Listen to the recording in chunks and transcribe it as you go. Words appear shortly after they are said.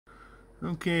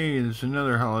Okay, there's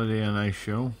another Holiday on Ice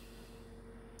show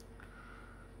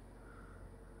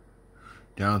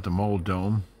down at the Mold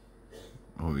Dome,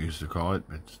 what we used to call it.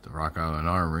 It's the Rock Island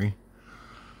Armory.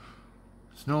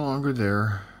 It's no longer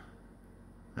there.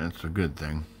 That's a good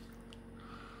thing.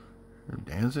 They're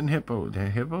dancing hippos. They're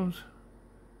hippos?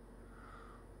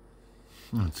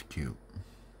 That's cute.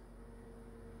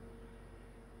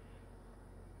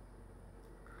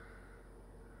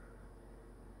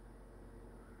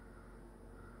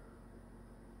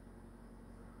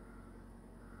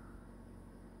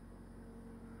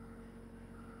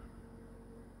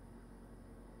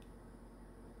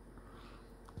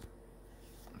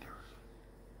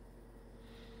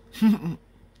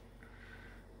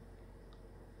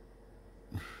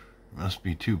 Must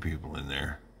be two people in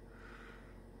there.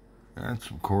 That's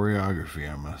some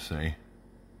choreography, I must say.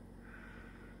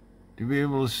 To be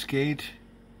able to skate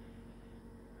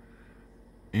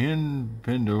and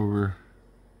bend over.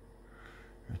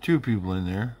 There are two people in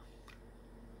there.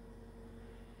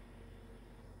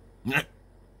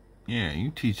 Yeah,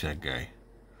 you teach that guy.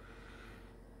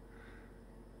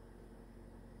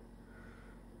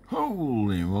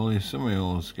 Holy moly, somebody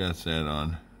else got that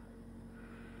on.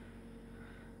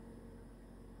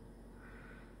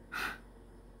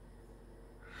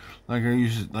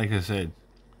 Like I said,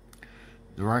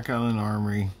 the Rock Island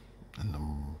Armory and the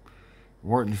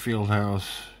Wharton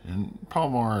Fieldhouse and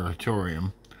Palmer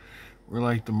Auditorium were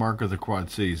like the mark of the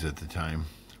Quad Cities at the time.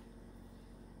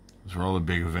 That's where all the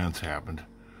big events happened.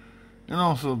 And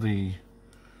also the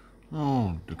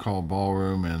DeKalb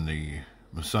Ballroom and the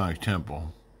Masonic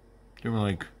Temple. They were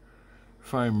like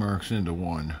 5 marks into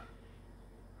one.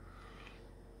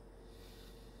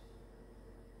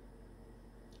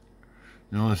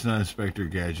 No, it's not Inspector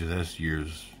Gadget. That's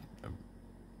years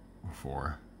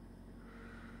before.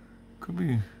 Could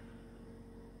be.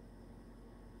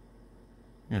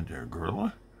 Yeah, there,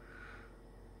 gorilla.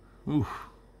 Oof.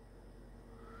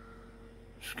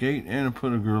 Skate and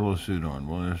put a gorilla suit on.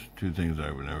 Well, there's two things I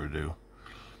would never do.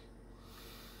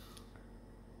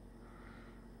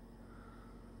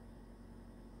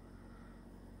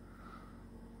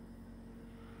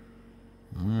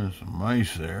 There's some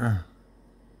mice there.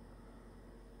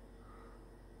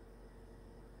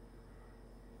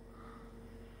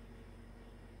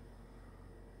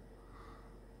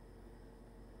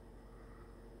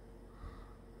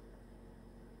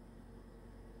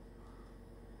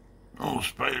 Oh,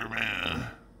 Spider-Man.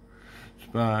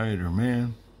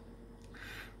 Spider-Man.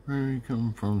 Where you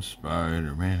come from,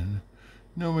 Spider-Man?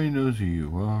 Nobody knows who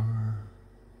you are.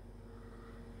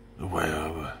 The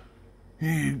web.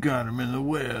 You got him in the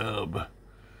web.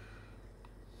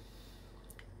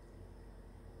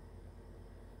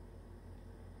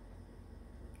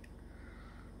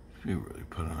 You really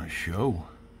put on a show.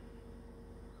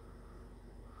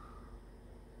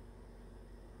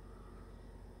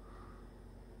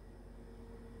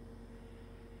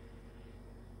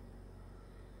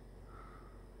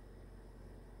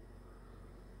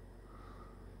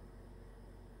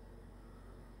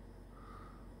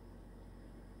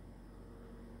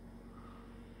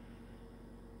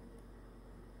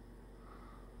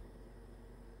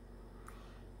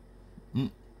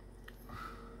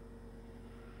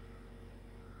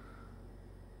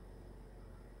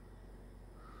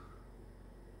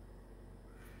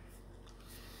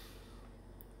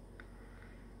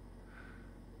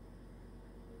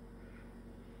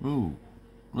 Ooh,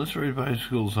 let's ride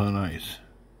bicycles on ice.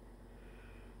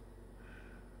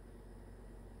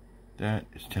 That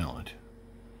is talent.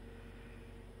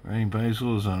 Riding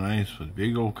bicycles on ice with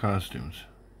big old costumes.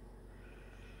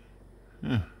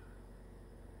 Yeah.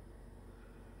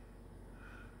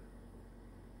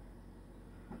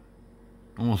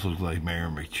 Almost looks like Mayor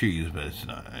McCheese, but it's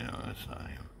not. I know it's not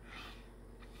him.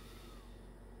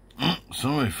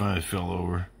 Somebody finally fell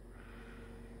over.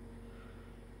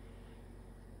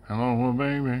 Hello,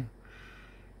 baby.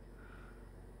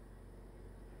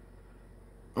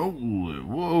 Oh,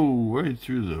 whoa, right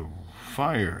through the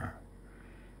fire.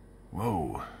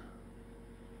 Whoa.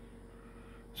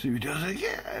 See if he does it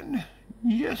again.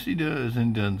 Yes, he does,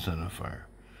 and doesn't set a fire.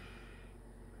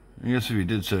 I guess if he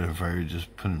did set a fire, he'd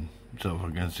just put himself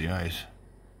against the ice.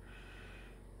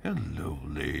 Hello,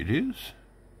 ladies.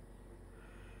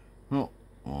 Well,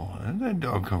 where did that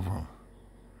dog come from?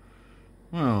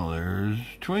 Well, there's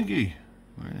Twinkie.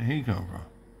 Where did he come from?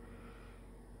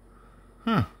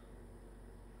 Huh.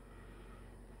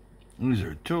 These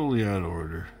are totally out of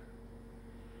order.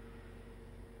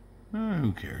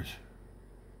 Who cares?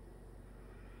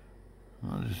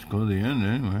 I'll just go to the end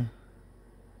anyway.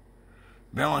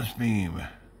 Balance beam.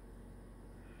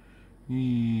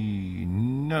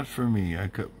 Not for me. I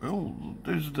could. Oh,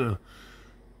 there's the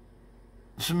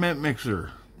cement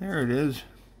mixer. There it is.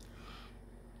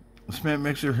 The cement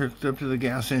mixer hooked up to the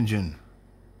gas engine.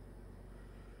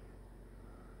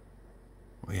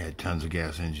 We had tons of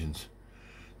gas engines.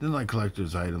 Didn't like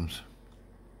collector's items.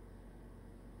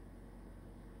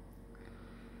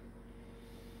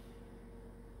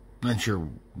 Not sure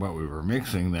what we were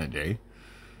mixing that day.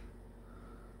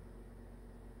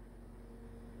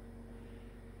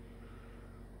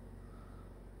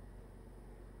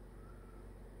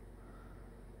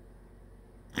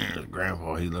 There's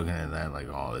Grandpa, he's looking at that like,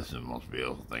 oh, this is the most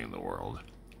beautiful thing in the world.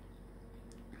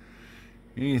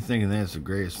 You ain't thinking that's the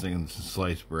greatest thing since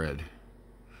sliced bread.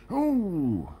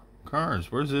 Oh,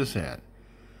 cars, where's this at?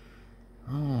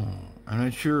 Oh, I'm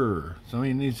not sure.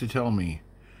 Somebody needs to tell me.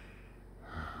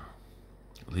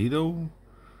 Lido?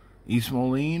 East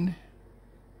Moline?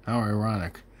 How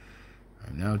ironic.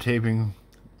 I'm now taping.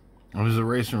 I was a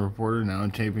racing reporter, now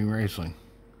I'm taping racing.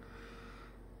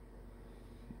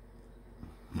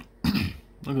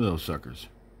 Look at those suckers.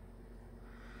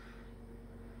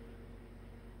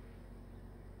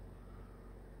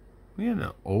 We had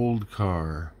an old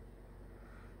car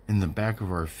in the back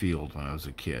of our field when I was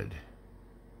a kid.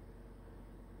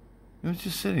 It was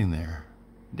just sitting there,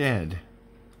 dead.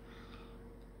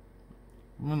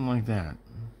 It wasn't like that.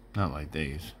 Not like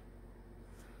these.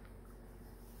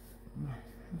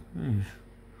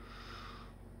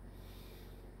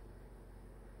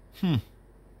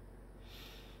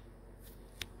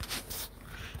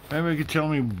 If anybody could tell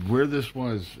me where this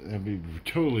was, that'd be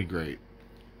totally great.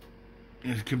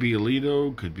 It could be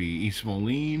Aledo, could be East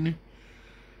Moline,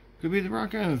 could be the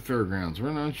Rock Island Fairgrounds.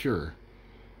 We're not sure.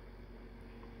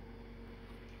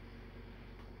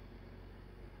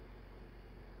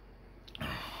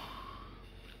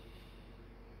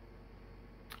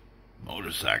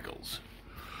 Motorcycles.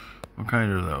 What kind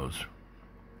are those?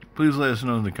 Please let us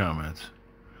know in the comments.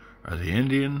 Are they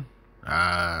Indian?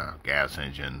 Ah, gas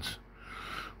engines.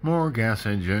 More gas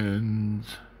engines.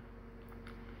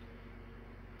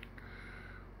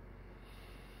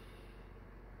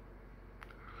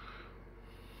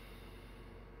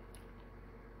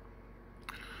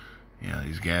 Yeah,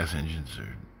 these gas engines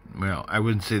are, well, I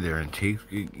wouldn't say they're antiques.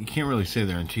 You can't really say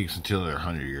they're antiques until they're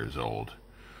 100 years old.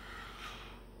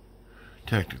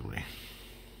 Technically.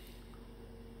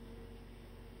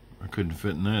 I couldn't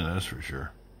fit in that, that's for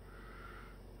sure.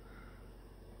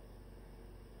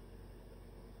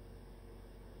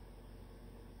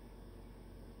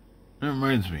 That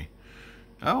reminds me.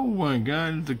 Oh my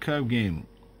God, the Cub game.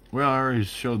 Well, I already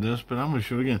showed this, but I'm going to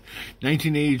show it again.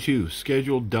 1982,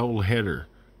 scheduled doubleheader.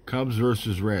 Cubs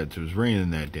versus Reds. It was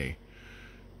raining that day.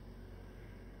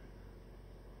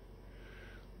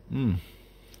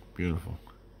 Beautiful.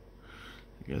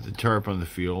 You got the tarp on the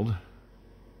field.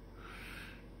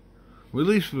 Well, at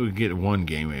least we would get one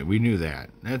game in. We knew that.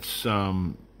 That's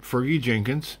Fergie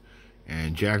Jenkins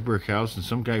and Jack Brickhouse and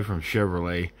some guy from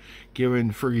Chevrolet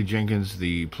giving Fergie Jenkins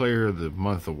the Player of the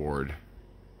Month award.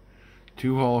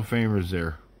 2 Hall of Famers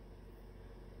there.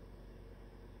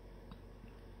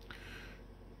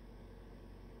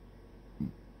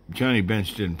 Johnny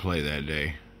Bench didn't play that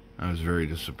day. I was very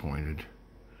disappointed.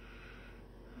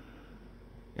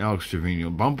 Alex Trevino.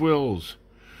 Bump Wills.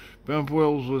 Bump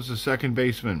Wills was the second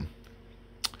baseman.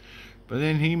 But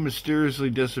then he mysteriously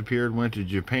disappeared, went to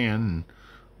Japan, and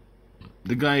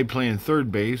the guy playing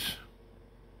third base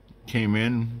came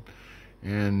in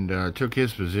and took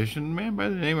his position. A man by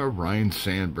the name of Ryan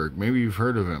Sandberg. Maybe you've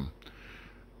heard of him.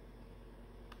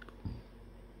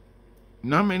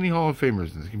 Not many Hall of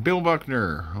Famers in this game. Bill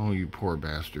Buckner. Oh, you poor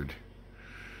bastard.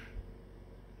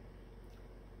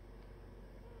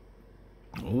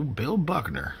 Oh, Bill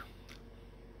Buckner.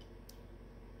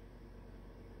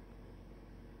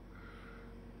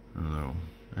 Oh, no.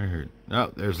 I heard.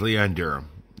 Oh, there's Leon Durham.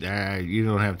 You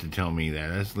don't have to tell me that.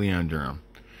 That's Leon Durham.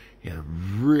 He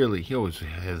always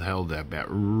has held that bat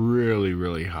really,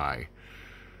 really high.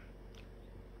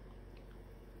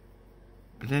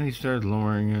 But then he started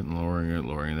lowering it and lowering it and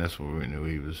lowering it. That's when we knew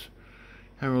he was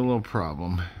having a little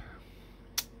problem.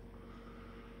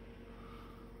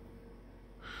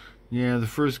 Yeah, the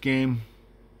first game,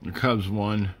 the Cubs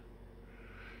won.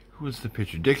 Who was the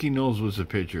pitcher? Dickie Knowles was the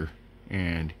pitcher.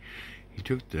 And he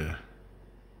took the...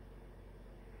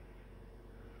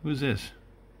 Who's this?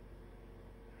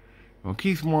 Well,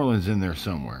 Keith Moreland's in there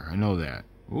somewhere. I know that.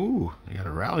 Ooh, they got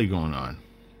a rally going on.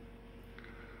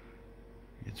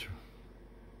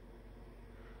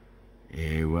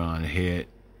 We want to hit.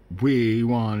 We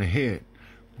want to hit.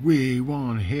 We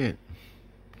want to hit.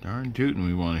 Darn tootin',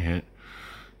 we want to hit.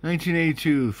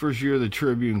 1982, first year of the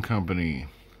Tribune Company.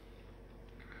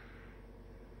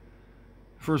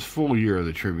 First full year of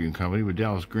the Tribune Company with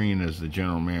Dallas Green as the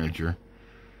general manager.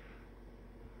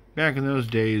 Back in those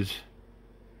days,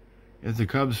 if the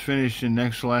Cubs finished in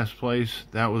next to last place,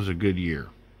 that was a good year.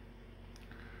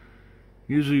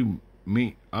 Usually,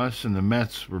 us and the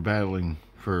Mets were battling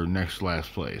for next to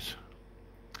last place.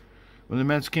 When the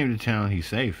Mets came to town, he's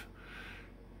safe.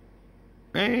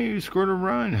 Hey, he scored a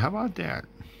run. How about that?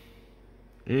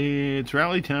 It's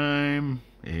rally time.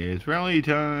 It's rally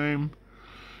time.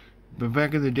 But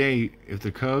back in the day, if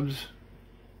the Cubs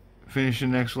finished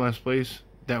in next to last place,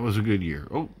 that was a good year.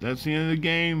 Oh, that's the end of the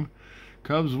game.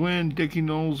 Cubs win. Dickie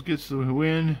Knowles gets the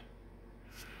win.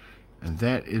 And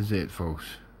that is it, folks,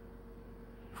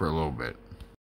 for a little bit.